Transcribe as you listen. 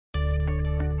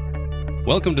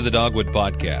Welcome to the Dogwood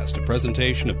Podcast, a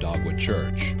presentation of Dogwood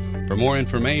Church. For more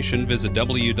information, visit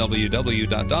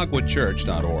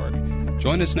www.dogwoodchurch.org.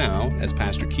 Join us now as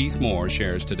Pastor Keith Moore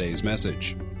shares today's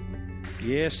message.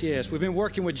 Yes. We've been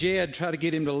working with Jed, try to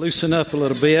get him to loosen up a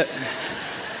little bit.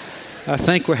 I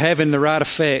think we're having the right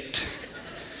effect.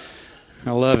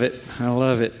 I love it.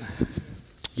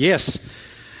 Yes.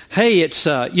 Hey, it's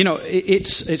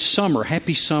summer.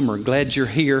 Happy summer. Glad you're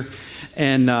here.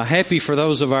 And happy for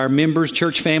those of our members,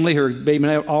 church family, who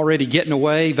are already getting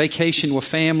away, vacation with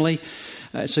family.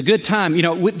 It's a good time. You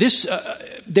know,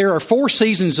 there are 4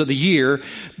 seasons of the year,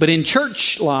 but in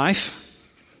church life,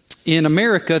 in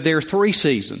America, there are 3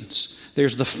 seasons.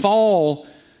 There's the fall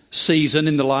season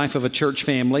in the life of a church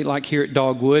family, like here at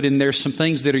Dogwood, and there's some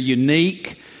things that are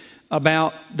unique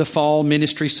about the fall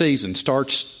ministry season.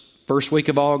 Starts first week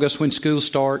of August when school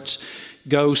starts,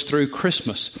 goes through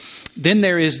Christmas. Then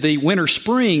there is the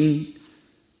winter-spring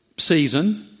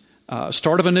season,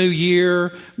 start of a new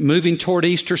year, moving toward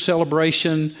Easter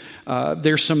celebration.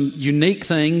 There's some unique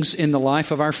things in the life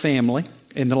of our family,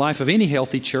 in the life of any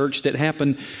healthy church that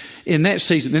happen in that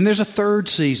season. Then there's a third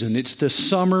season. It's the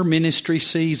summer ministry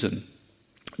season.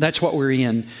 That's what we're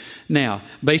in now.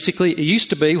 Basically, it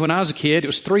used to be, when I was a kid, it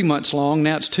was 3 months long.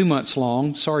 Now it's 2 months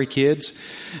long. Sorry, kids.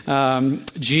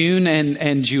 June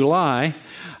and July.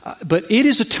 But it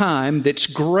is a time that's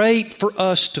great for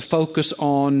us to focus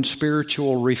on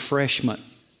spiritual refreshment.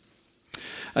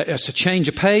 It's a change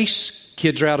of pace.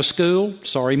 Kids are out of school.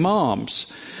 Sorry,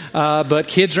 moms. But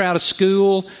kids are out of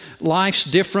school. Life's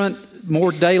different.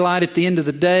 More daylight at the end of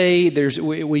the day.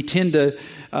 We tend to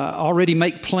already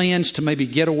make plans to maybe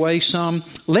get away some.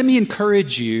 Let me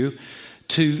encourage you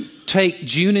to take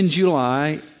June and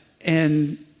July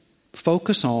and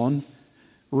focus on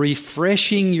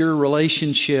refreshing your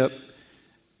relationship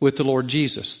with the Lord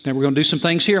Jesus. Now, we're going to do some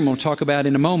things here I'm going to talk about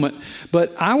in a moment,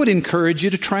 but I would encourage you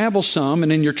to travel some,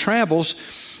 and in your travels,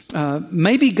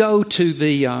 maybe go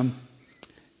to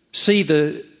see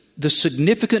the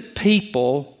significant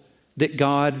people that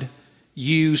God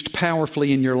used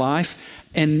powerfully in your life,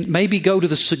 and maybe go to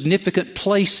the significant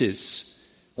places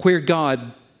where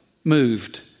God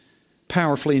moved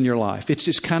powerfully in your life.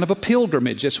 It's kind of a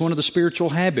pilgrimage. It's one of the spiritual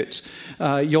habits.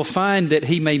 You'll find that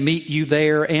He may meet you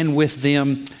there and with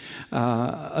them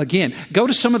again. Go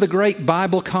to some of the great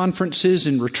Bible conferences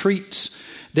and retreats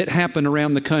that happen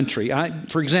around the country.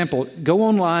 For example, go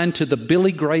online to the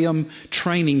Billy Graham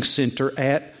Training Center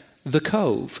at The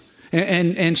Cove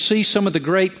and see some of the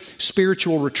great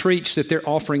spiritual retreats that they're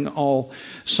offering all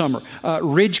summer.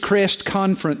 Ridgecrest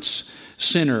Conference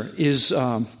Center is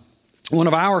one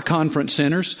of our conference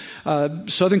centers.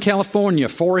 Southern California,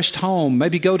 Forest Home.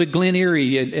 Maybe go to Glen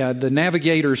Erie, the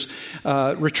Navigators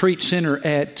Retreat Center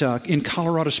in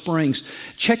Colorado Springs.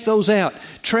 Check those out.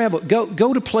 Travel.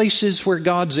 Go to places where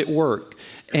God's at work.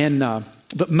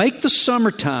 But make the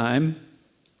summertime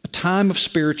a time of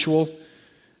spiritual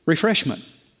refreshment.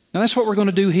 Now, that's what we're going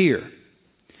to do here.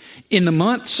 In the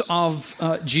months of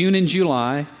June and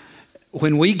July,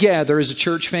 when we gather as a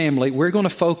church family, we're going to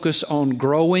focus on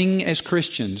growing as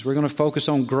Christians. We're going to focus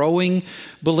on growing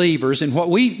believers. And what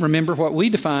we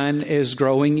define as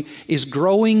growing is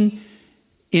growing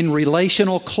in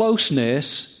relational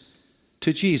closeness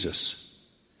to Jesus.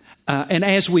 And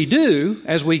as we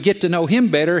get to know Him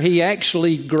better, He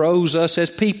actually grows us as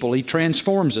people. He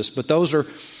transforms us. But those are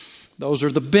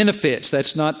the benefits.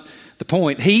 That's not the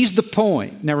point. He's the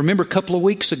point. Now, remember a couple of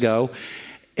weeks ago,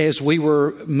 as we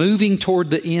were moving toward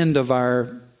the end of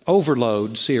our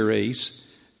Overload series,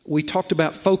 we talked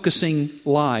about focusing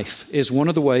life as one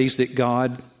of the ways that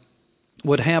God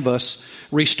would have us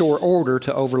restore order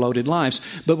to overloaded lives.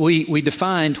 But we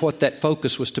defined what that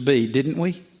focus was to be, didn't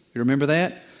we? You remember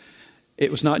that? It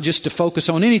was not just to focus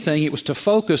on anything. It was to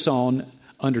focus on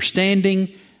understanding,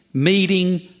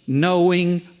 meeting,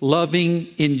 knowing, loving,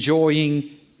 enjoying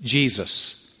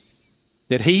Jesus.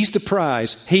 That He's the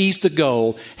prize, He's the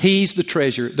goal, He's the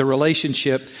treasure, the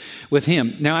relationship with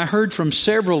Him. Now, I heard from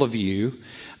several of you,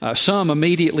 some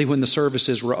immediately when the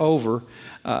services were over,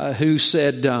 who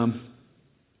said,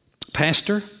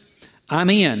 Pastor, I'm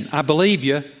in. I believe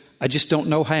you. I just don't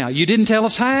know how. You didn't tell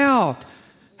us how.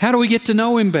 How do we get to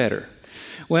know Him better?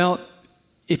 Well,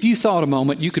 if you thought a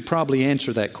moment, you could probably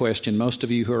answer that question, most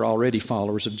of you who are already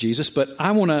followers of Jesus. But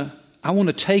I want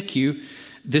to take you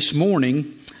this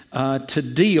morning to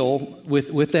deal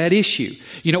with that issue.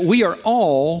 You know, we are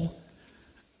all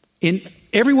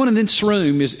everyone in this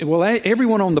room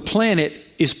everyone on the planet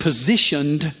is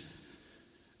positioned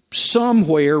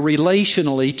somewhere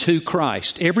relationally to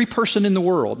Christ. Every person in the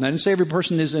world. Now, I didn't say every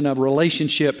person is in a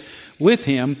relationship with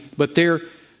Him, but they're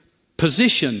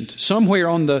positioned somewhere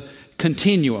on the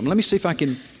continuum. Let me see if I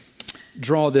can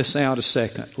draw this out a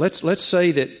second. Let's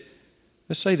say that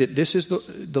this is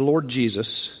the Lord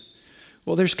Jesus.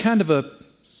 Well, there's kind of a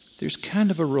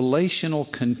relational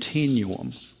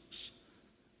continuum,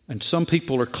 and some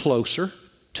people are closer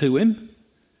to Him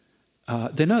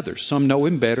than others. Some know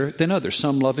Him better than others.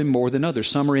 Some love Him more than others.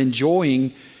 Some are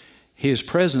enjoying His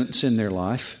presence in their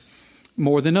life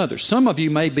more than others. Some of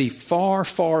you may be far,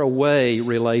 far away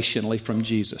relationally from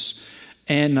Jesus.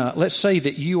 And let's say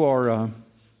that you are,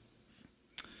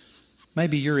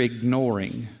 maybe you're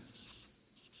ignoring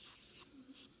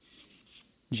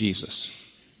Jesus.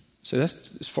 So that's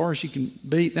as far as you can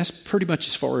be. That's pretty much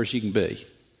as far as you can be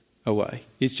away.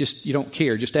 It's just, you don't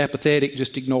care, just apathetic,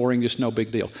 just ignoring, just no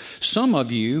big deal. Some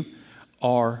of you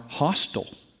are hostile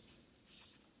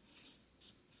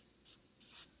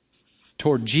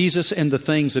toward Jesus and the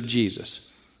things of Jesus.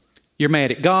 You're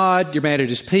mad at God, you're mad at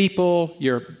His people,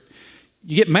 you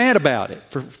get mad about it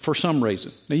for some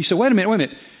reason. Now you say, wait a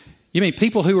minute. You mean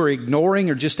people who are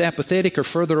ignoring or just apathetic are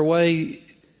further away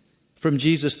from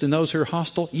Jesus than those who are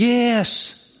hostile?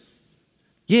 Yes.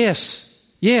 God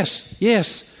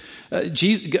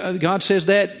says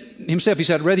that Himself. He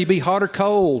said, I'd rather you be hot or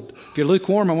cold. If you're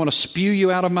lukewarm, I want to spew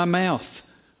you out of my mouth.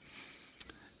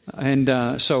 And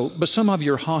but some of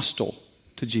you are hostile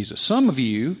to Jesus. Some of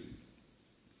you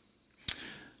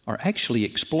are actually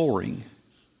exploring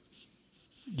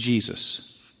Jesus.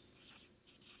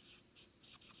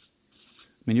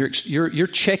 I mean, you're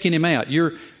checking Him out.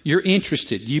 You're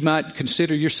interested. You might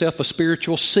consider yourself a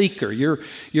spiritual seeker. You're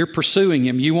pursuing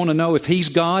Him. You want to know if He's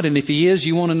God, and if He is,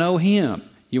 you want to know Him.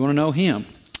 You want to know Him.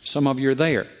 Some of you are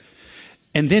there,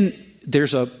 and then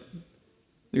there's a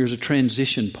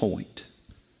transition point.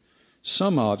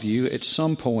 Some of you, at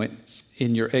some point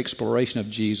in your exploration of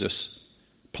Jesus,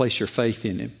 place your faith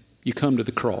in Him. You come to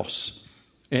the cross,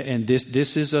 and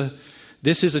this is a.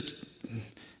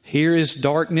 Here is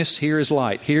darkness, here is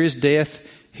light. Here is death,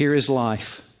 here is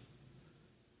life.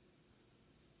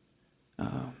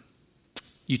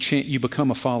 You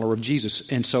become a follower of Jesus.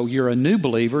 And so you're a new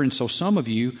believer, and so some of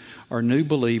you are new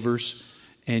believers,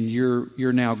 and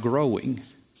you're now growing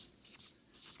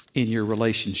in your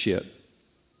relationship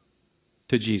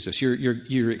to Jesus.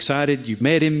 You're excited, you've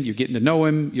met Him, you're getting to know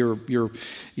Him, you're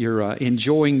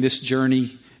enjoying this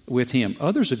journey with Him.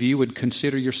 Others of you would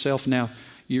consider yourself now,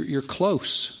 you're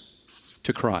close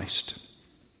to Christ.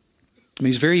 I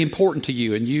mean, He's very important to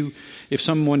you, and if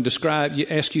someone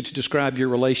asked you to describe your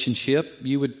relationship,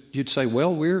 you'd say,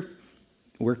 well, we're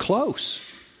close.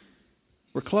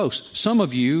 We're close. Some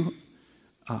of you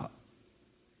are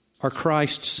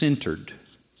Christ-centered.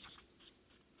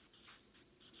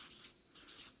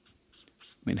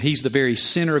 I mean, He's the very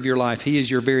center of your life. He is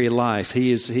your very life.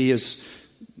 He is,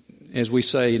 as we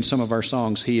say in some of our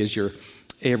songs, He is your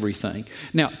everything.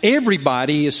 Now,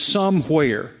 everybody is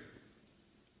somewhere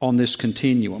on this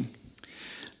continuum.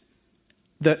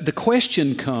 The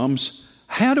question comes,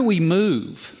 how do we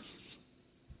move?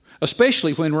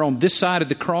 Especially when we're on this side of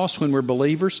the cross, when we're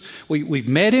believers. We've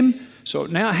met Him, so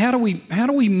now how do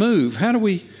we move? How do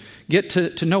we get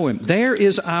to know Him? There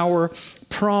is our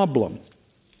problem.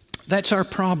 That's our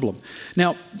problem.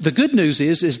 Now, the good news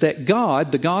is that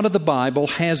God, the God of the Bible,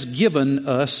 has given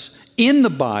us in the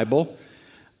Bible,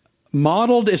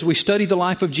 modeled as we study the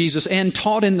life of Jesus and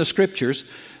taught in the Scriptures,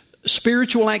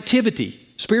 spiritual activities,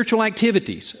 spiritual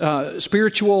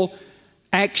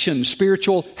actions,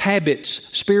 spiritual habits,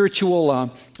 spiritual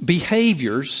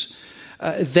behaviors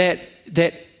that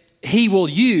He will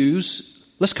use.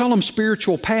 Let's call them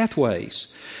spiritual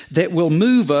pathways that will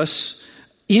move us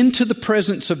into the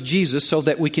presence of Jesus so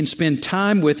that we can spend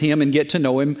time with Him and get to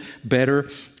know Him better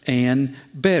and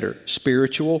better.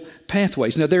 Spiritual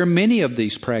pathways. Now, there are many of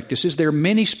these practices. There are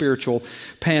many spiritual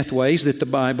pathways that the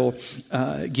Bible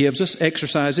gives us,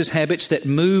 exercises, habits that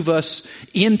move us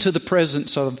into the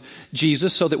presence of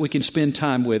Jesus so that we can spend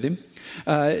time with Him.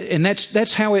 And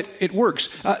that's how it works.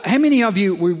 How many of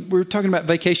you, we're talking about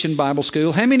Vacation Bible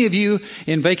School, how many of you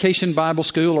in Vacation Bible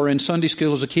School or in Sunday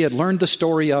school as a kid learned the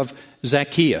story of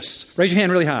Zacchaeus? Raise your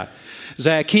hand really high.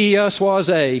 Zacchaeus was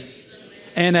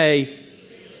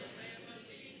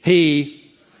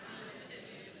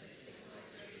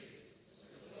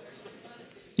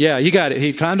Yeah, you got it.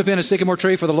 He climbed up in a sycamore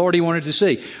tree for the Lord he wanted to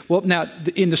see. Well, now,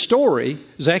 in the story,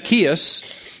 Zacchaeus,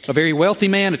 a very wealthy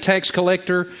man, a tax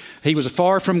collector, he was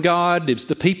far from God.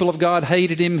 The people of God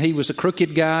hated him. He was a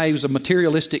crooked guy. He was a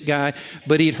materialistic guy.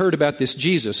 But he had heard about this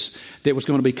Jesus that was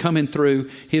going to be coming through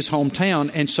his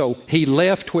hometown. And so he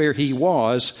left where he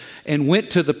was and went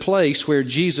to the place where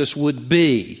Jesus would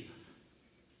be.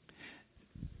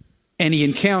 and he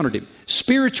encountered him.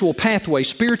 Spiritual pathways,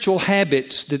 spiritual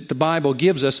habits that the Bible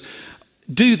gives us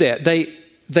do that.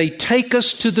 They take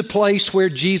us to the place where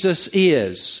Jesus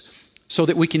is so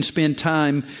that we can spend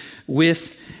time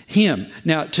with him.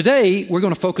 Now, today we're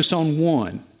going to focus on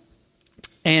one.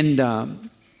 And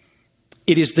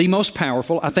it is the most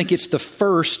powerful. I think it's the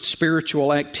first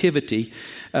spiritual activity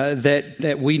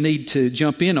that we need to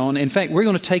jump in on. In fact, we're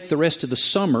going to take the rest of the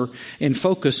summer and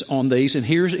focus on these. And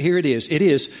here it is. It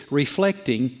is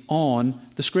reflecting on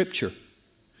the Scripture.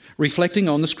 Reflecting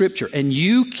on the Scripture. And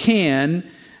you can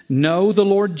know the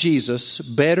Lord Jesus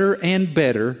better and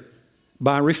better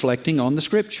by reflecting on the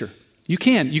Scripture. You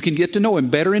can get to know him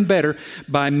better and better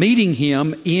by meeting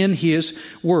him in his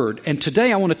word. And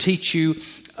today I want to teach you,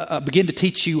 begin to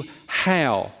teach you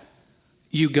how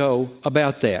you go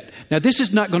about that. Now, this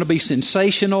is not going to be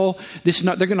sensational. They're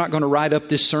not going to write up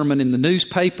this sermon in the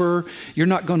newspaper. You're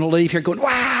not going to leave here going,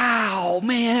 wow,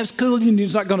 man, that's cool.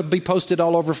 It's not going to be posted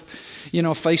all over,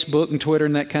 Facebook and Twitter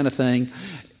and that kind of thing.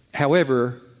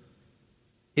 However,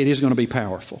 it is going to be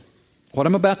powerful. What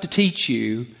I'm about to teach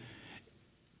you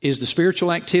is the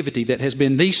spiritual activity that has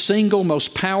been the single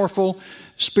most powerful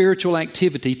spiritual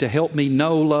activity to help me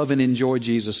know, love, and enjoy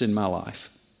Jesus in my life.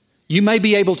 You may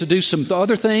be able to do some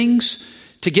other things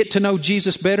to get to know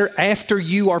Jesus better after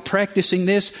you are practicing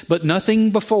this, but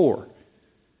nothing before.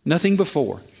 Nothing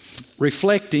before.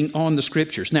 Reflecting on the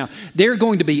Scriptures. Now, there are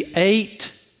going to be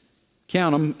 8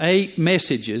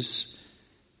 messages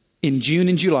in June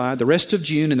and July, the rest of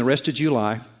June and the rest of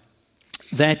July,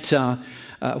 that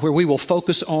where we will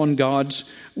focus on God's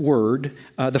Word.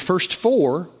 The first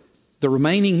 4, the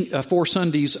remaining 4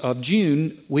 Sundays of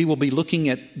June, we will be looking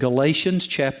at Galatians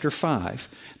chapter 5.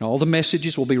 And all the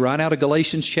messages will be right out of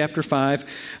Galatians chapter 5,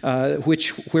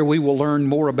 where we will learn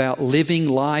more about living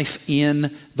life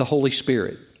in the Holy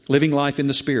Spirit. Living life in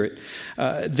the Spirit.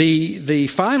 The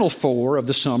final 4 of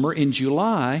the summer in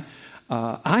July,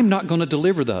 I'm not going to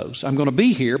deliver those. I'm going to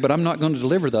be here, but I'm not going to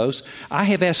deliver those. I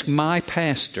have asked my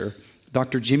pastor,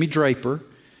 Dr. Jimmy Draper,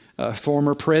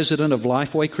 former president of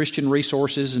Lifeway Christian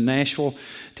Resources in Nashville,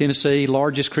 Tennessee,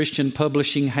 largest Christian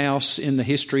publishing house in the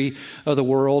history of the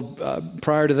world.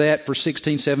 Prior to that, for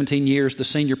 16, 17 years, the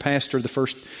senior pastor of the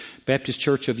First Baptist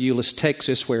Church of Euless,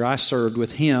 Texas, where I served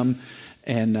with him,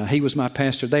 and he was my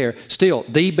pastor there. Still,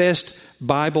 the best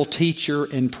Bible teacher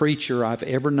and preacher I've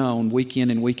ever known, week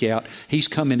in and week out. He's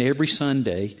coming every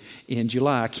Sunday in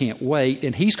July. I can't wait.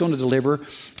 And he's going to deliver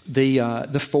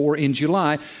the 4 in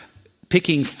July,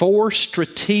 picking 4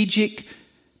 strategic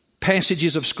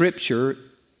passages of Scripture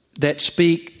that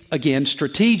speak, again,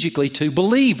 strategically to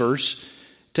believers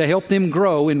to help them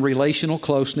grow in relational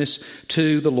closeness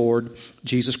to the Lord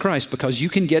Jesus Christ, because you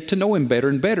can get to know him better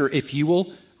and better if you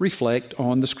will reflect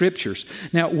on the Scriptures.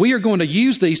 Now, we are going to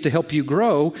use these to help you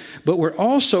grow, but we're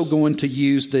also going to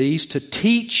use these to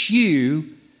teach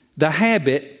you the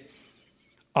habit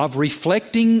of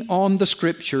reflecting on the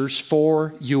Scriptures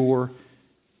for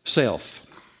yourself.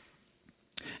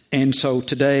 And so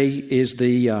today is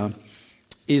the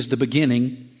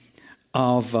beginning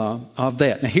of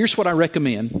that. Now, here's what I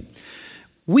recommend.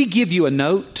 We give you a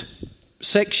note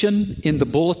section in the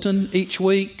bulletin each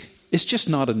week. It's just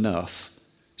not enough.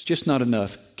 It's just not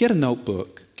enough. Get a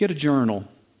notebook. Get a journal.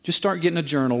 Just start getting a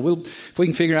journal. If we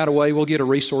can figure out a way, we'll get a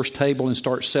resource table and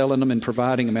start selling them and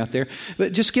providing them out there.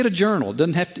 But just get a journal. It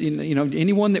doesn't have to,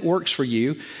 anyone that works for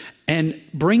you, and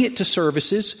bring it to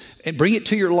services and bring it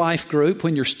to your life group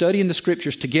when you're studying the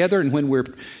Scriptures together, and when we're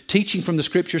teaching from the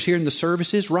Scriptures here in the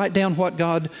services. Write down what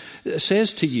God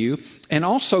says to you, and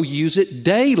also use it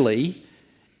daily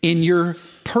in your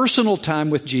personal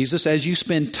time with Jesus as you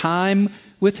spend time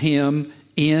with him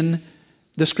in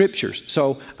the Scriptures.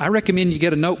 So I recommend you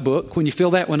get a notebook. When you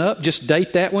fill that one up, just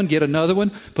date that one, get another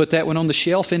one, put that one on the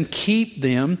shelf, and keep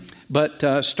them.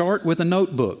 But start with a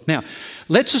notebook. Now,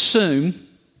 let's assume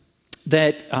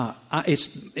that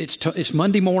it's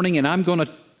Monday morning, and I'm going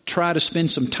to try to spend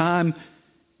some time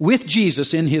with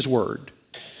Jesus in his Word.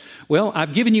 Well,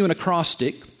 I've given you an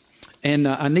acrostic, and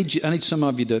I need some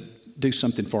of you to do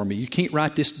something for me. You can't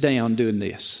write this down doing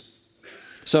this.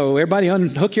 So everybody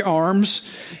unhook your arms.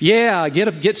 Yeah,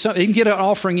 get some. You can get an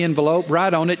offering envelope,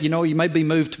 write on it. You may be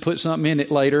moved to put something in it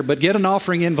later, but get an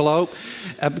offering envelope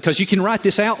because you can write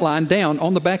this outline down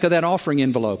on the back of that offering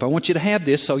envelope. I want you to have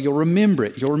this so you'll remember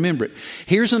it. You'll remember it.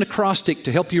 Here's an acrostic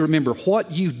to help you remember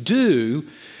what you do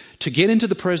to get into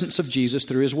the presence of Jesus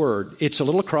through his Word. It's a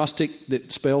little acrostic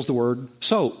that spells the word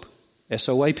SOAP,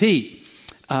 S-O-A-P.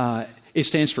 It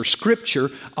stands for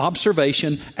Scripture,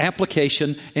 observation,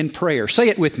 application, and prayer. Say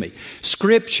it with me.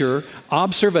 Scripture,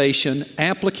 observation,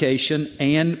 application,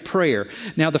 and prayer.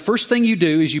 Now, the first thing you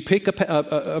do is you pick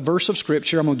a verse of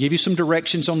Scripture. I'm going to give you some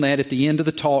directions on that at the end of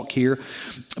the talk here.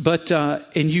 But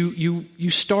and you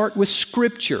start with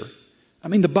Scripture. I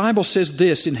mean, the Bible says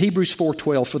this in Hebrews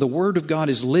 4:12, "For the Word of God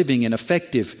is living and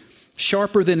effective,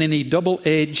 sharper than any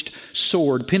double-edged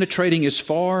sword, penetrating as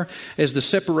far as the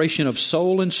separation of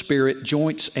soul and spirit,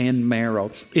 joints and marrow.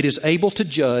 It is able to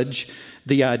judge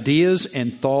the ideas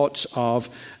and thoughts of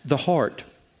the heart."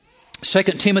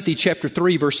 2 Timothy chapter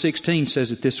 3, verse 16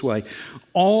 says it this way,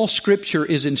 "All Scripture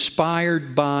is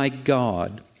inspired by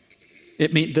God."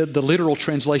 It means the literal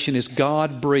translation is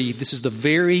God breathed. This is the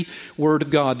very Word of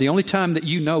God. The only time that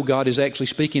you know God is actually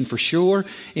speaking for sure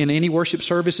in any worship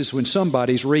service is when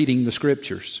somebody's reading the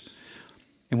Scriptures.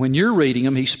 And when you're reading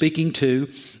them, He's speaking to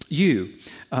you.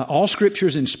 All Scripture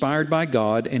is inspired by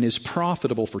God and is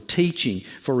profitable for teaching,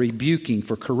 for rebuking,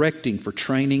 for correcting, for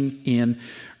training in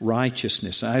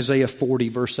righteousness. Isaiah 40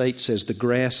 verse 8 says, "The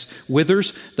grass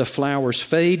withers, the flowers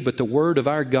fade, but the word of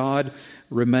our God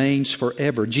remains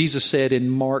forever." Jesus said in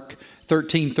Mark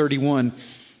 13:31,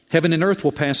 "Heaven and earth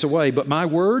will pass away, but my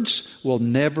words will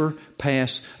never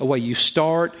pass away." You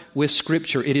start with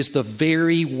Scripture. It is the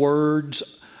very words,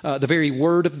 the very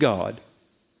Word of God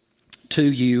to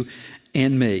you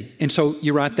and me. And so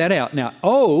you write that out. Now,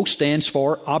 O stands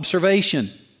for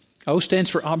observation. O stands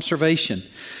for observation.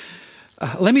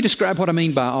 Let me describe what I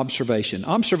mean by observation.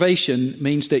 Observation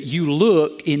means that you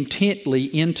look intently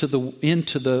into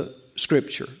the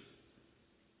Scripture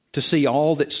to see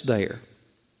all that's there.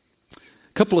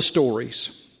 A couple of stories.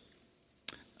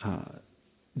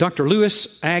 Dr. Louis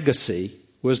Agassiz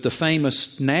was the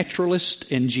famous naturalist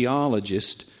and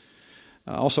geologist.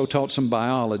 Also taught some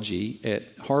biology at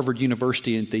Harvard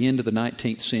University at the end of the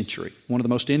 19th century. One of the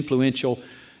most influential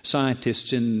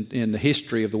scientists in the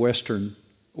history of the Western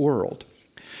world.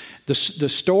 The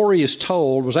story is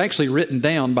told, was actually written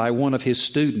down by one of his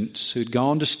students who'd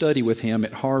gone to study with him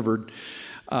at Harvard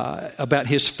about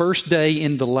his first day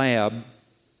in the lab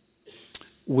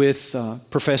with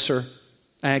Professor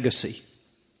Agassiz.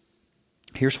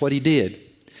 Here's what he did.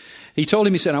 He told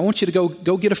him, he said, "I want you to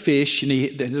go get a fish." And he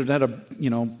had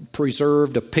a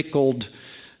preserved, a pickled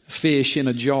fish in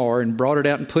a jar and brought it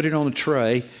out and put it on a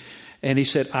tray. And he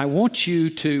said, "I want you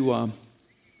to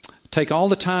take all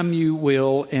the time you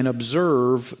will and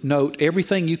observe, note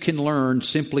everything you can learn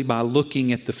simply by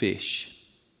looking at the fish.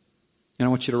 And I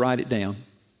want you to write it down.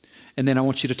 And then I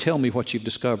want you to tell me what you've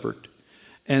discovered."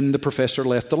 And the professor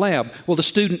left the lab. Well, the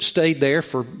student stayed there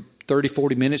for 30,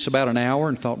 40 minutes, about an hour,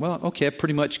 and thought, well, okay, I've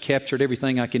pretty much captured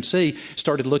everything I can see.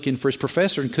 Started looking for his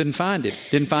professor and couldn't find him.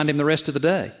 Didn't find him the rest of the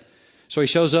day. So he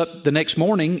shows up the next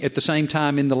morning at the same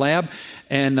time in the lab,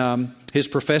 and his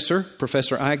professor,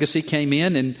 Professor Agassiz, came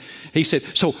in, and he said,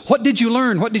 "So what did you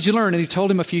learn? What did you learn?" And he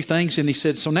told him a few things, and he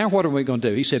said, "So now what are we going to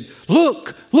do?" He said,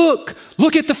 look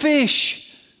at the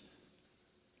fish,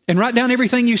 and write down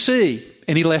everything you see."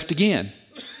 And he left again.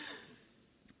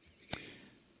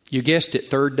 You guessed it,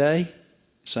 third day,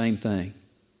 same thing.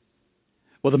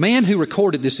 Well, the man who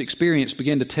recorded this experience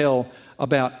began to tell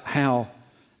about how,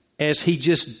 as he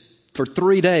just, for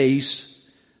 3 days,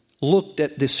 looked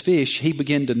at this fish, he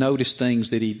began to notice things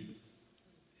that he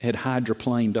had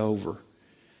hydroplaned over.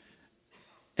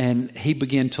 And he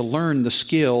began to learn the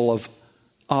skill of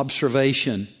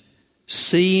observation,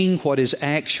 seeing what is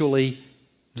actually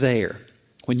there.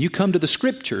 When you come to the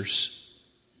Scriptures,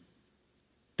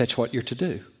 that's what you're to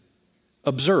do.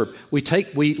 Observe.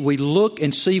 We look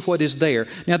and see what is there.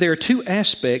 Now, there are two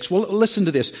aspects. Well, listen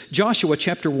to this. Joshua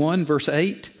chapter 1, verse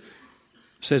 8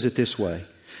 says it this way.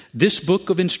 "This book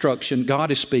of instruction,"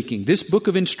 God is speaking, "this book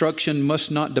of instruction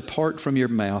must not depart from your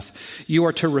mouth. You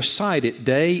are to recite it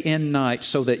day and night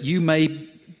so that you may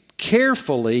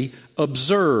carefully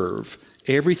observe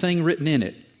everything written in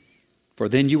it. For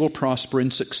then you will prosper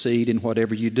and succeed in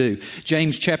whatever you do."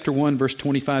 James chapter 1 verse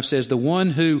 25 says, "The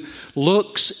one who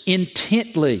looks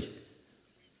intently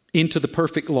into the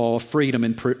perfect law of freedom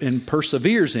and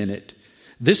perseveres in it,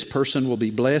 this person will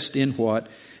be blessed in what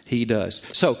he does."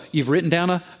 So you've written down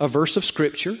a verse of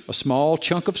Scripture, a small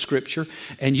chunk of Scripture,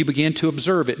 and you begin to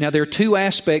observe it. Now there are two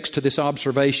aspects to this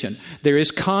observation. There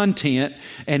is content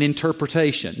and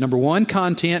interpretation. Number one,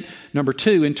 content. Number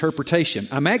two, interpretation.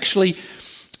 I'm actually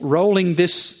rolling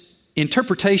this.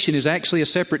 Interpretation is actually a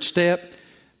separate step,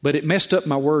 but it messed up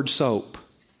my word soap.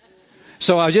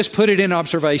 So I just put it in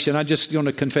observation. I'm just going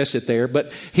to confess it there.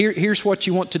 But here's what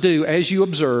you want to do as you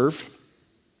observe.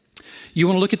 You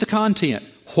want to look at the content.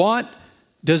 What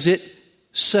does it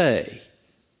say?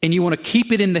 And you want to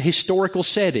keep it in the historical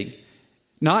setting.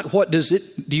 Not what do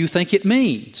you think it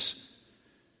means?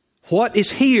 What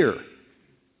is here?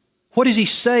 What is he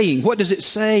saying? What does it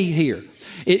say here?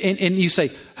 And you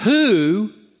say,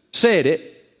 who said it?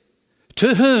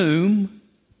 To whom?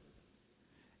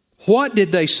 What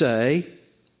did they say?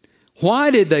 Why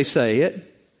did they say it?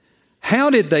 How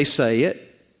did they say it?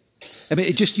 I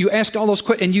mean, you ask all those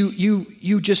questions, and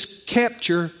you just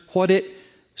capture what it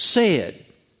said.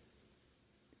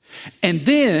 And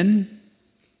then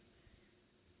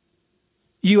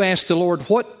you ask the Lord,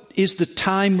 what is the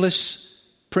timeless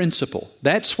principle?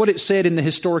 That's what it said in the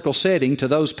historical setting to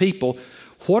those people.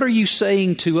 What are you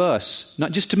saying to us?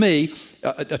 Not just to me.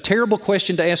 A terrible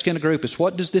question to ask in a group is,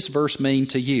 what does this verse mean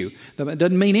to you? It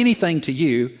doesn't mean anything to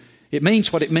you. It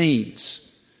means what it means.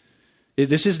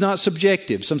 This is not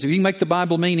subjective. Some say, you can make the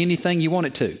Bible mean anything you want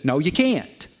it to. No, you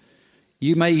can't.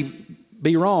 You may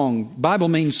be wrong. Bible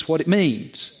means what it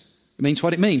means. It means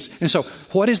what it means. And so,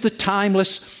 what is the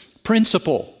timeless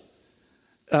principle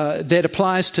that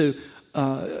applies to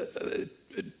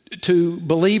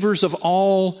believers of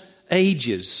all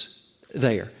ages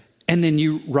there? And then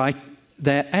you write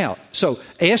that out. So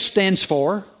S stands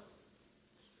for,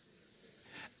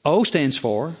 O stands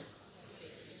for.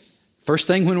 First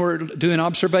thing when we're doing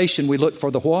observation, we look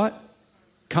for the what?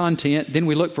 Content. Then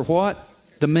we look for what?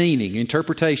 The meaning,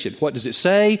 interpretation. What does it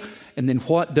say? And then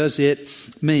what does it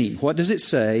mean? What does it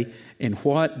say? And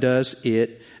what does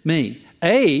it mean?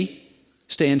 A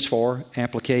stands for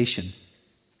application.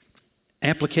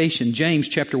 Application. James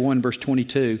chapter 1 verse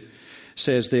 22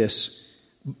 says this,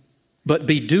 but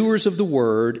be doers of the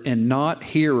word and not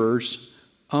hearers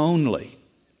only.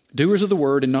 Doers of the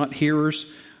word and not hearers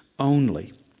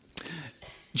only.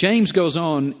 James goes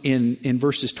on in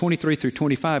verses 23 through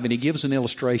 25 and he gives an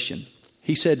illustration.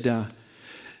 He said,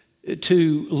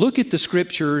 to look at the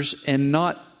Scriptures and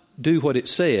not do what it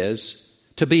says,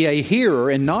 to be a hearer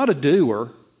and not a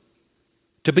doer,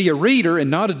 to be a reader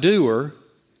and not a doer,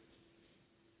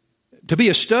 to be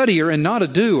a studier and not a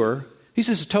doer, he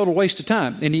says it's a total waste of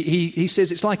time. And he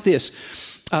says it's like this.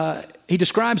 He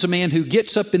describes a man who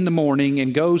gets up in the morning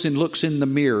and goes and looks in the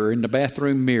mirror, in the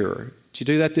bathroom mirror. Did you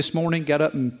do that this morning? Got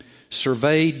up and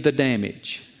surveyed the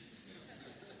damage.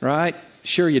 Right?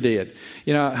 Sure you did.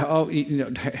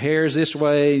 Hair's this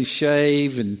way,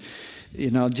 shave, and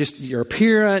just your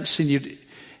appearance. And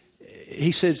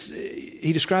he says,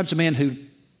 he describes a man who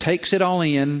takes it all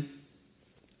in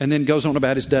and then goes on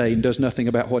about his day and does nothing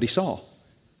about what he saw.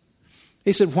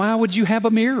 He said, why would you have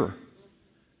a mirror?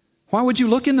 Why would you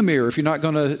look in the mirror if you're not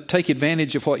going to take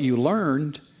advantage of what you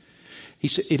learned? He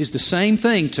said, it is the same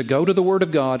thing to go to the Word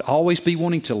of God, always be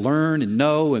wanting to learn and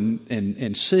know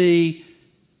and see.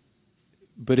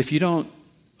 But if you don't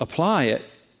apply it,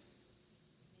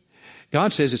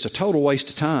 God says it's a total waste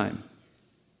of time.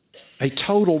 A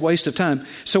total waste of time.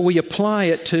 So we apply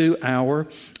it to our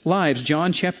lives.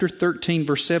 John chapter 13,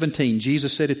 verse 17,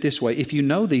 Jesus said it this way, if you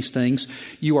know these things,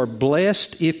 you are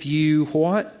blessed if you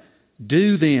what?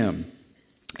 Do them.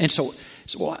 And so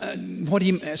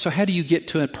how do you get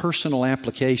to a personal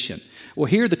application? Well,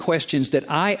 here are the questions that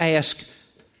I ask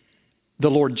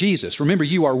the Lord Jesus. Remember,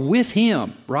 you are with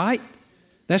Him, right?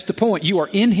 That's the point. You are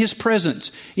in His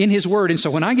presence, in His Word. And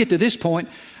so when I get to this point,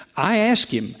 I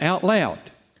ask Him out loud,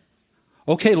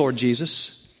 okay, Lord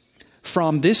Jesus,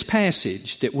 from this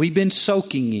passage that we've been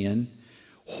soaking in,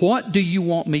 what do you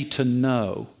want me to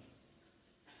know?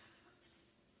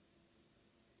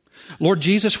 Lord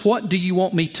Jesus, what do you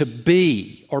want me to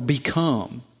be or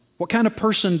become? What kind of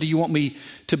person do you want me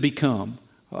to become?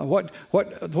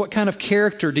 What kind of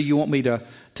character do you want me to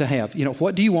have?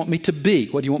 What do you want me to be?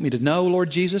 What do you want me to know, Lord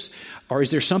Jesus? Or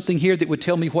is there something here that would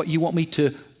tell me what you want me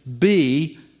to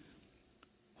be?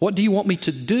 What do you want me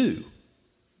to do?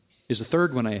 Is the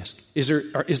third one I ask.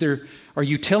 Are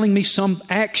you telling me some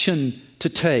action to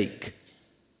take?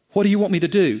 What do you want me to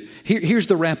do? Here's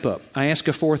the wrap up. I ask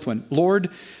a fourth one. Lord,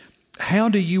 how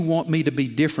do you want me to be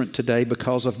different today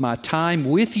because of my time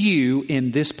with you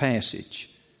in this passage?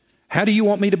 How do you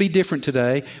want me to be different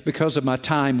today because of my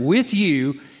time with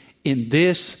you in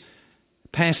this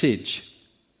passage?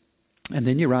 And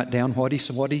then you write down what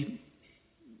he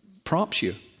prompts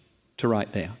you to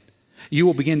write down. You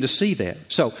will begin to see that.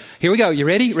 So here we go. You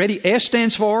ready? Ready? S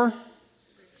stands for?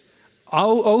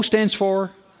 O stands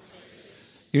for?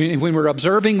 When we're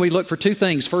observing, we look for two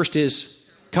things. First is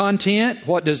content.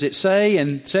 What does it say?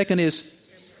 And second is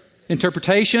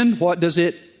interpretation. What does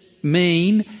it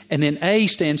mean? And then A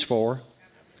stands for?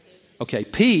 Okay,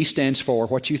 P stands for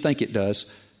what you think it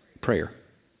does. Prayer.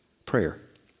 Prayer.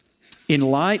 In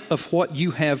light of what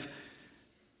you have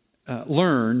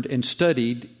learned and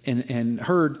studied and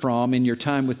heard from in your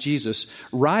time with Jesus,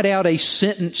 write out a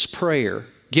sentence prayer.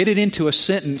 Get it into a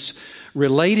sentence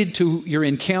related to your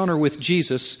encounter with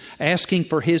Jesus, asking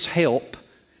for His help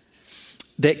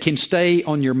that can stay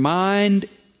on your mind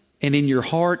and in your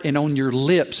heart and on your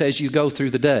lips as you go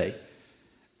through the day.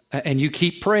 And you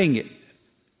keep praying it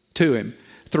to Him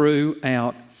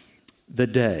throughout the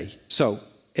day. So,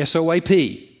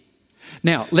 SOAP.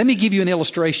 Now, let me give you an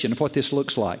illustration of what this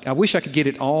looks like. I wish I could get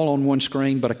it all on one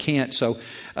screen, but I can't. So,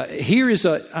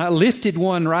 I lifted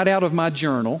one right out of my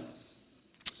journal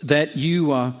that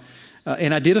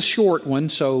and I did a short one,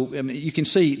 so you can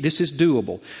see this is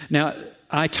doable. Now,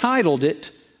 I titled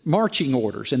it Marching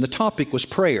Orders, and the topic was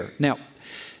prayer. Now,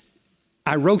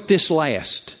 I wrote this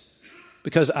last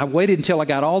because I waited until I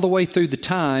got all the way through the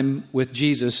time with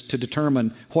Jesus to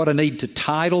determine what I need to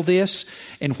title this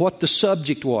and what the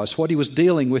subject was, what He was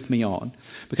dealing with me on.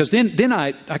 Because then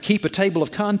I keep a table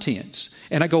of contents,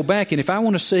 and I go back, and if I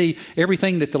want to see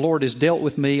everything that the Lord has dealt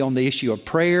with me on the issue of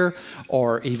prayer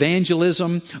or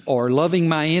evangelism or loving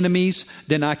my enemies,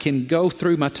 then I can go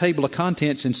through my table of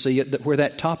contents and see it where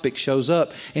that topic shows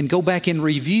up and go back and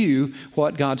review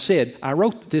what God said. I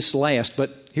wrote this last,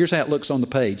 but here's how it looks on the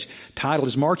page. Title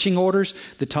is Marching Orders.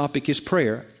 The topic is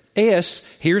prayer. S,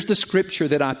 here's the scripture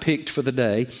that I picked for the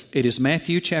day. It is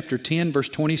Matthew chapter 10, verse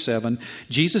 27.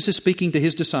 Jesus is speaking to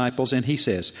His disciples, and He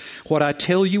says, "What I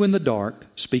tell you in the dark,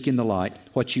 speak in the light.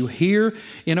 What you hear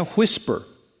in a whisper,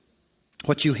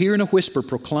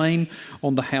 proclaim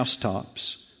on the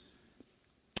housetops."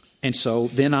 And so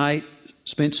then I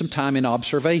spent some time in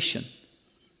observation.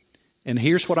 And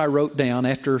here's what I wrote down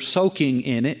after soaking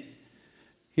in it.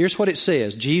 Here's what it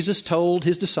says. Jesus told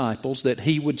His disciples that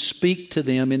He would speak to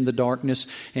them in the darkness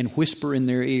and whisper in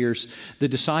their ears. The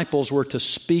disciples were to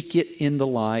speak it in the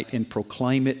light and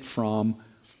proclaim it from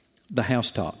the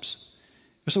housetops.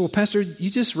 I said, "Well, Pastor, you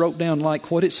just wrote down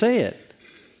like what it said."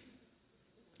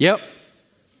 Yep.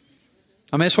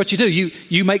 I mean, that's what you do.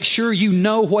 You make sure you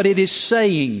know what it is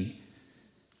saying.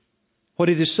 What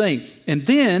it is saying. And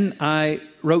then I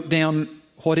wrote down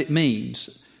what it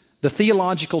means. The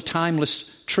theological,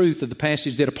 timeless truth of the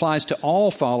passage that applies to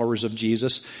all followers of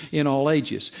Jesus in all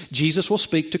ages. Jesus will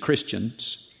speak to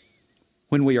Christians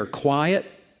when we are quiet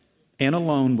and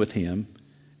alone with Him,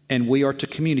 and we are to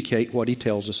communicate what He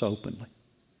tells us openly.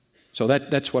 So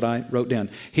that's what I wrote down.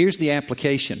 Here's the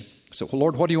application. So, well,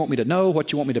 Lord, what do you want me to know? What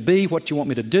do you want me to be? What do you want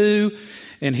me to do?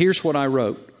 And here's what I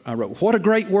wrote. What a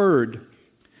great word.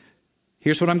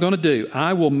 Here's what I'm going to do.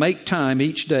 I will make time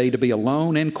each day to be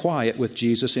alone and quiet with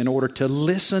Jesus in order to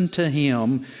listen to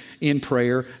Him in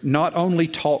prayer, not only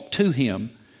talk to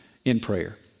Him in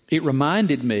prayer. It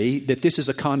reminded me that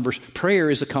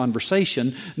prayer is a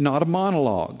conversation, not a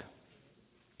monologue.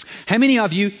 How many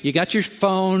of you got your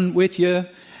phone with you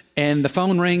and the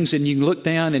phone rings and you can look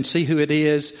down and see who it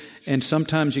is, and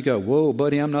sometimes you go, "Whoa,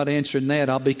 buddy, I'm not answering that.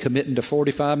 I'll be committing to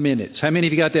 45 minutes. How many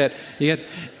of you got that?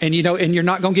 And you're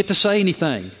not going to get to say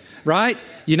anything, right?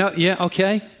 Yeah,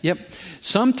 okay, yep.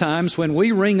 Sometimes when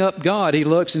we ring up God, He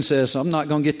looks and says, "I'm not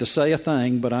going to get to say a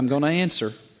thing, but I'm going to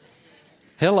answer.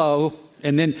 Hello."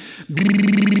 And then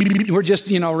we're just,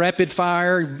 rapid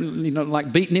fire,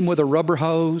 like beating Him with a rubber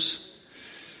hose.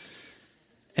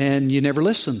 And you never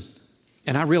listen.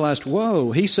 And I realized,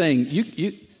 whoa, He's saying,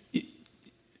 you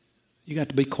got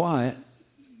to be quiet,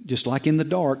 just like in the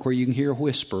dark where you can hear a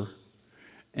whisper,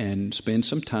 and spend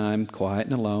some time quiet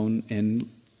and alone and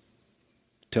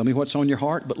tell me what's on your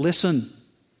heart, but listen.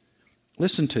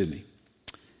 Listen to me.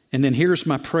 And then here's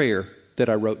my prayer that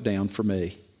I wrote down for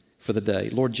me for the day.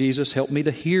 Lord Jesus, help me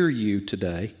to hear You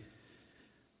today.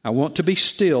 I want to be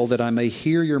still that I may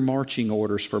hear Your marching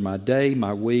orders for my day,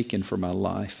 my week, and for my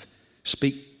life.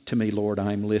 Speak to me, Lord,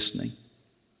 I am listening.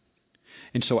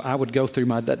 And so I would go through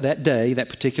that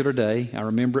particular day. I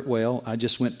remember it well. I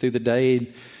just went through the day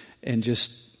and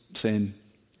just saying,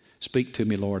 "Speak to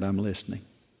me, Lord, I'm listening."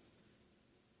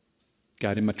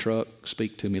 Got in my truck,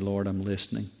 "Speak to me, Lord, I'm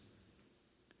listening."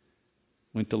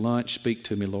 Went to lunch, "Speak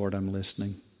to me, Lord, I'm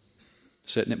listening."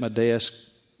 Sitting at my desk,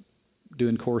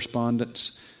 doing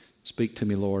correspondence, "Speak to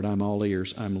me, Lord, I'm all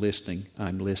ears, I'm listening,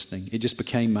 I'm listening." It just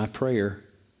became my prayer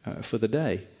for the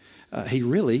day. He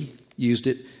really used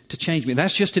it to change me.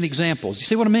 That's just an example. You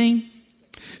see what I mean?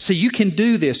 See, you can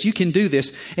do this. You can do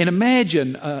this. And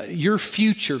imagine your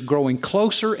future growing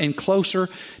closer and closer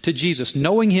to Jesus,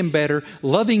 knowing Him better,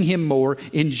 loving Him more,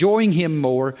 enjoying Him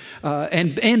more,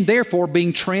 and therefore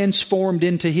being transformed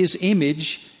into His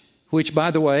image, which,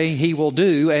 by the way, He will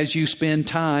do as you spend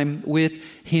time with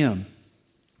Him.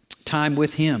 Time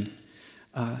with Him.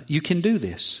 You can do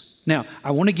this. Now,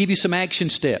 I want to give you some action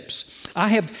steps. I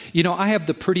have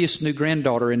the prettiest new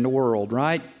granddaughter in the world,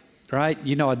 right? Right?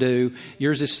 You know I do.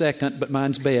 Yours is second, but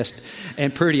mine's best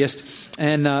and prettiest.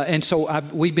 And so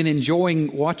we've been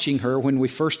enjoying watching her. When we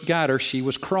first got her, she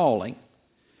was crawling.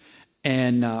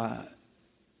 And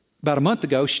about a month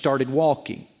ago, she started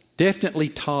walking. Definitely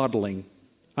toddling.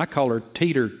 I call her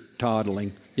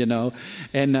teeter-toddling,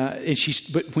 And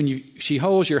but when she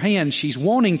holds your hand, she's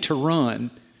wanting to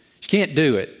run. She can't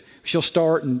do it. She'll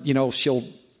start and, she'll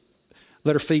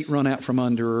let her feet run out from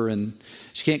under her, and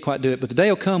she can't quite do it. But the day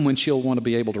will come when she'll want to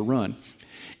be able to run.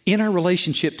 In our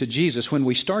relationship to Jesus, when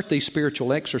we start these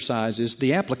spiritual exercises,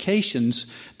 the applications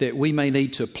that we may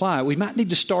need to apply, we might need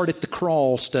to start at the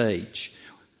crawl stage,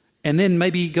 and then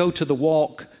maybe go to the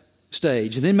walk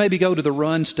stage, and then maybe go to the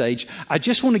run stage. I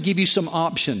just want to give you some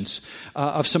options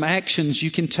of some actions you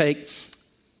can take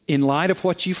in light of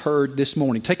what you've heard this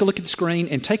morning. Take a look at the screen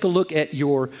and take a look at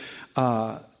your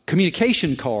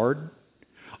communication card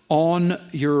on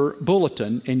your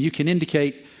bulletin, and you can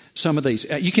indicate some of these.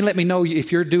 You can let me know if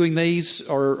you're doing these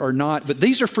or not, but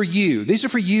these are for you. These are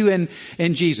for you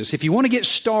and Jesus. If you want to get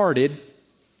started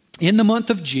in the month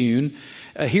of June,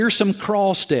 here's some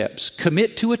crawl steps.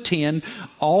 Commit to attend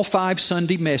all 5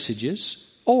 Sunday messages,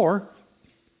 or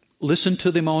listen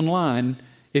to them online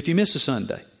if you miss a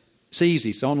Sunday. It's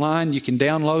easy. It's online. You can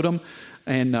download them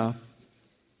and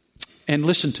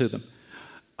listen to them.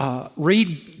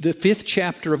 Read the 5th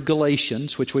chapter of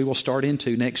Galatians, which we will start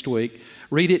into next week.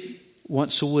 Read it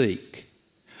once a week.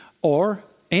 Or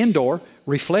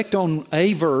reflect on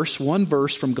one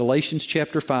verse from Galatians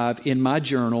chapter 5 in my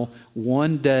journal,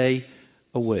 one day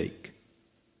a week.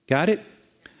 Got it?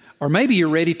 Or maybe you're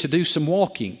ready to do some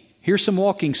walking. Here's some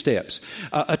walking steps.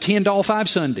 Attend all 5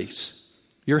 Sundays.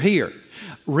 You're here.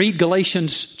 Read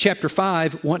Galatians chapter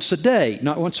 5 once a day.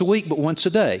 Not once a week, but once a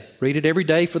day. Read it every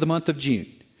day for the month of June.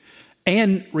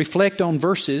 And reflect on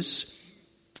verses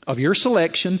of your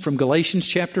selection from Galatians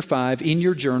chapter 5 in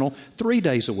your journal 3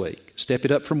 days a week. Step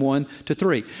it up from 1 to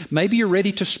 3. Maybe you're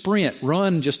ready to sprint,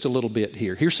 run just a little bit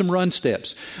here. Here's some run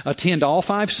steps. Attend all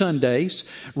 5 Sundays.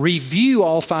 Review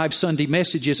all 5 Sunday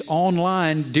messages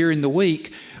online during the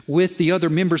week with the other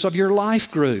members of your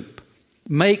life group.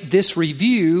 Make this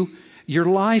review your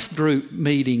life group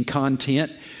meeting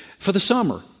content for the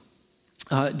summer.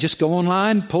 Just go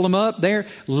online, pull them up there,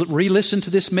 re-listen to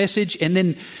this message, and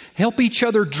then help each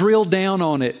other drill down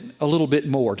on it a little bit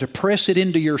more, to press it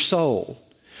into your soul.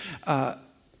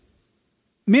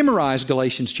 Memorize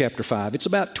Galatians chapter 5. It's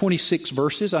about 26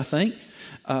 verses, I think.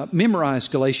 Memorize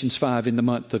Galatians 5 in the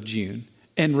month of June,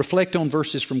 and reflect on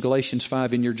verses from Galatians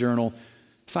 5 in your journal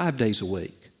 5 days a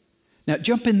week. Now,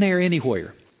 jump in there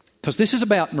anywhere, because this is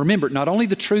about, remember, not only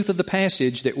the truth of the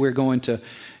passage that we're going to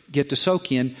get to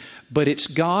soak in, but it's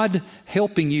God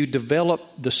helping you develop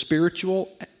the spiritual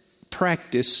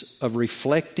practice of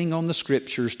reflecting on the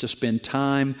Scriptures to spend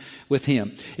time with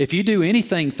Him. If you do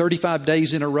anything 35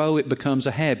 days in a row, it becomes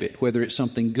a habit, whether it's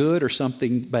something good or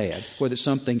something bad, whether it's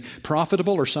something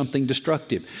profitable or something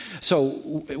destructive.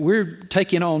 So we're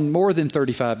taking on more than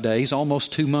 35 days,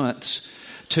 almost 2 months,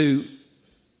 to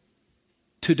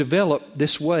develop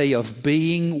this way of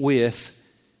being with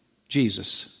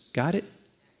Jesus. Got it?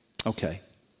 Okay.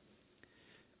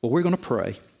 Well, we're going to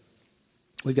pray.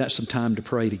 We've got some time to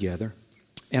pray together.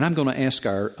 And I'm going to ask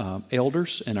our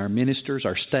elders and our ministers,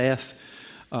 our staff,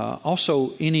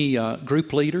 also any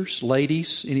group leaders,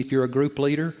 ladies, and if you're a group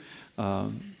leader,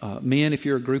 men, if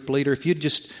you're a group leader, if you'd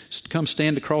just come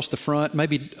stand across the front,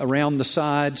 maybe around the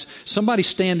sides. Somebody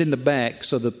stand in the back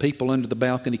so the people under the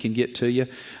balcony can get to you.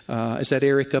 Is that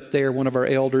Eric up there? One of our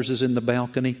elders is in the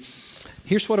balcony.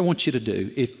 Here's what I want you to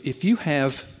do. If you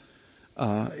have...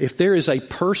 if there is a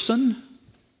person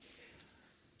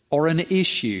or an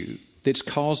issue that's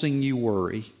causing you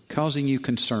worry, causing you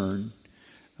concern,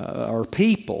 or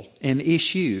people and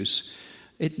issues,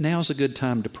 now's a good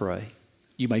time to pray.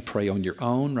 You may pray on your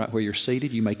own, right where you're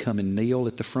seated. You may come and kneel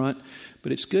at the front.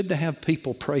 But it's good to have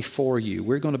people pray for you.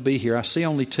 We're going to be here. I see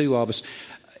only 2 of us.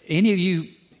 Any of you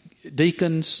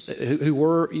deacons who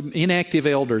were inactive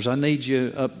elders, I need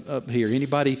you up here.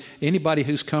 Anybody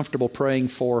who's comfortable praying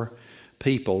for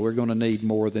people, we're going to need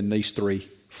more than these 3,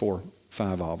 4,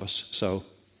 5 of us. So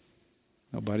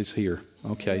nobody's here.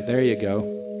 Okay, there you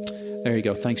go. There you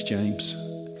go. Thanks, James.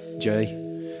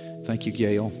 Jay. Thank you,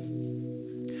 Gail.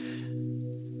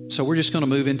 So we're just going to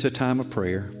move into a time of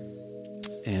prayer,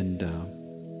 and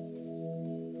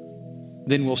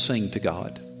then we'll sing to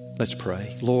God. Let's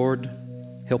pray. Lord,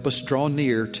 help us draw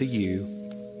near to you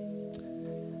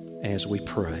as we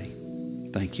pray.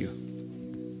 Thank you.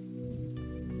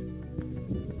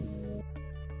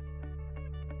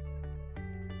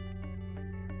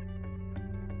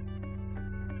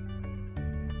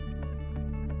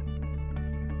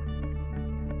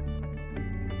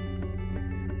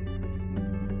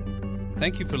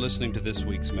 Thank you for listening to this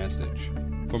week's message.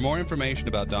 For more information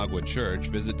about Dogwood Church,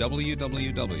 visit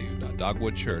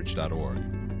www.dogwoodchurch.org.